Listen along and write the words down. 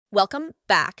Welcome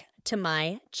back to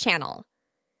my channel.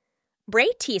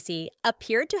 Bre Tiesi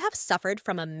appeared to have suffered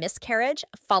from a miscarriage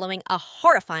following a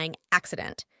horrifying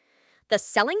accident. The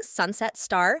Selling Sunset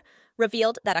star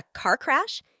revealed that a car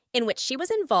crash in which she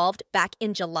was involved back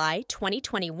in July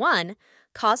 2021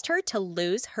 caused her to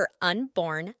lose her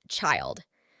unborn child.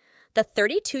 The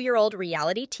 32-year-old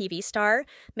reality TV star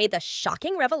made the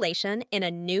shocking revelation in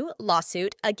a new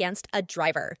lawsuit against a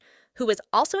driver who was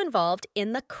also involved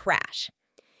in the crash.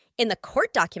 In the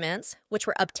court documents, which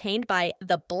were obtained by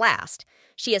The Blast,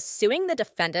 she is suing the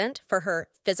defendant for her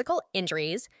physical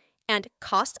injuries and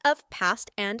costs of past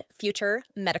and future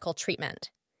medical treatment.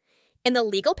 In the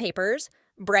legal papers,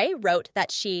 Bre wrote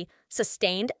that she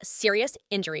sustained serious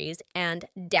injuries and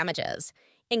damages,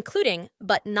 including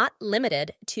but not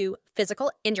limited to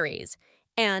physical injuries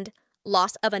and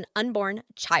loss of an unborn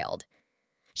child.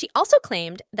 She also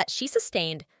claimed that she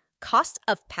sustained costs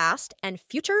of past and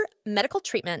future medical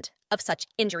treatment of such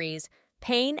injuries,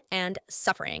 pain and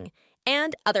suffering,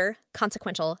 and other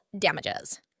consequential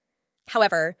damages.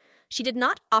 However, she did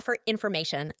not offer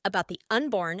information about the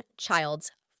unborn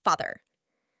child's father.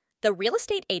 The real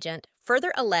estate agent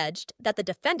further alleged that the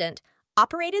defendant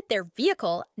operated their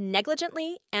vehicle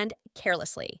negligently and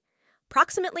carelessly,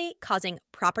 proximately causing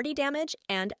property damage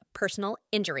and personal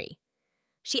injury.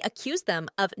 She accused them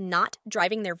of not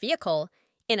driving their vehicle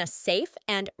in a safe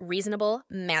and reasonable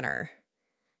manner.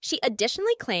 She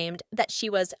additionally claimed that she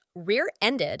was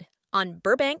rear-ended on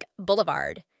Burbank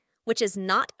Boulevard, which is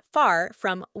not far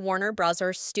from Warner Bros.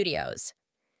 Studios.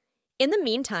 In the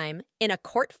meantime, in a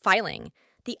court filing,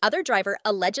 the other driver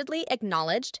allegedly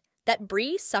acknowledged that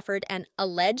Bre suffered an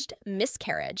alleged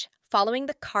miscarriage following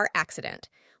the car accident,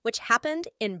 which happened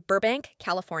in Burbank,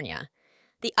 California.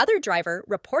 The other driver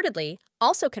reportedly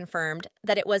also confirmed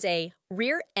that it was a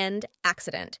rear-end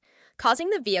accident,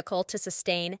 causing the vehicle to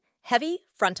sustain heavy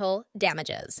frontal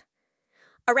damages.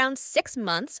 Around 6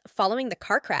 months following the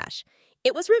car crash,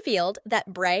 it was revealed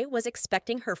that Bre was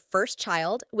expecting her first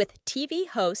child with TV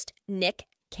host Nick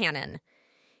Cannon.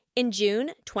 In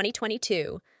June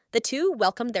 2022, the two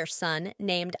welcomed their son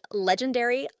named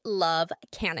Legendary Love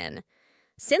Cannon.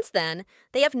 Since then,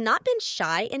 they have not been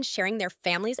shy in sharing their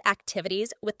family's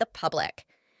activities with the public.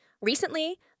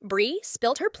 Recently, Bre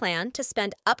spilled her plan to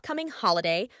spend upcoming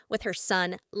holiday with her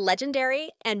son, Legendary,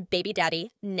 and baby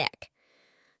daddy, Nick.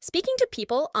 Speaking to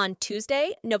People on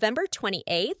Tuesday, November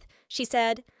 28th, she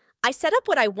said, "I set up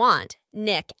what I want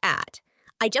Nick at.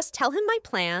 I just tell him my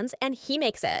plans and he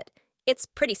makes it. It's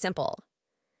pretty simple."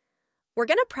 "We're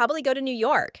gonna probably go to New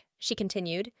York," she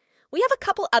continued. "We have a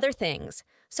couple other things.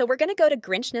 So we're gonna go to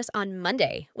Grinchness on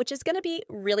Monday, which is gonna be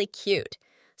really cute.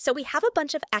 So we have a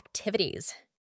bunch of activities."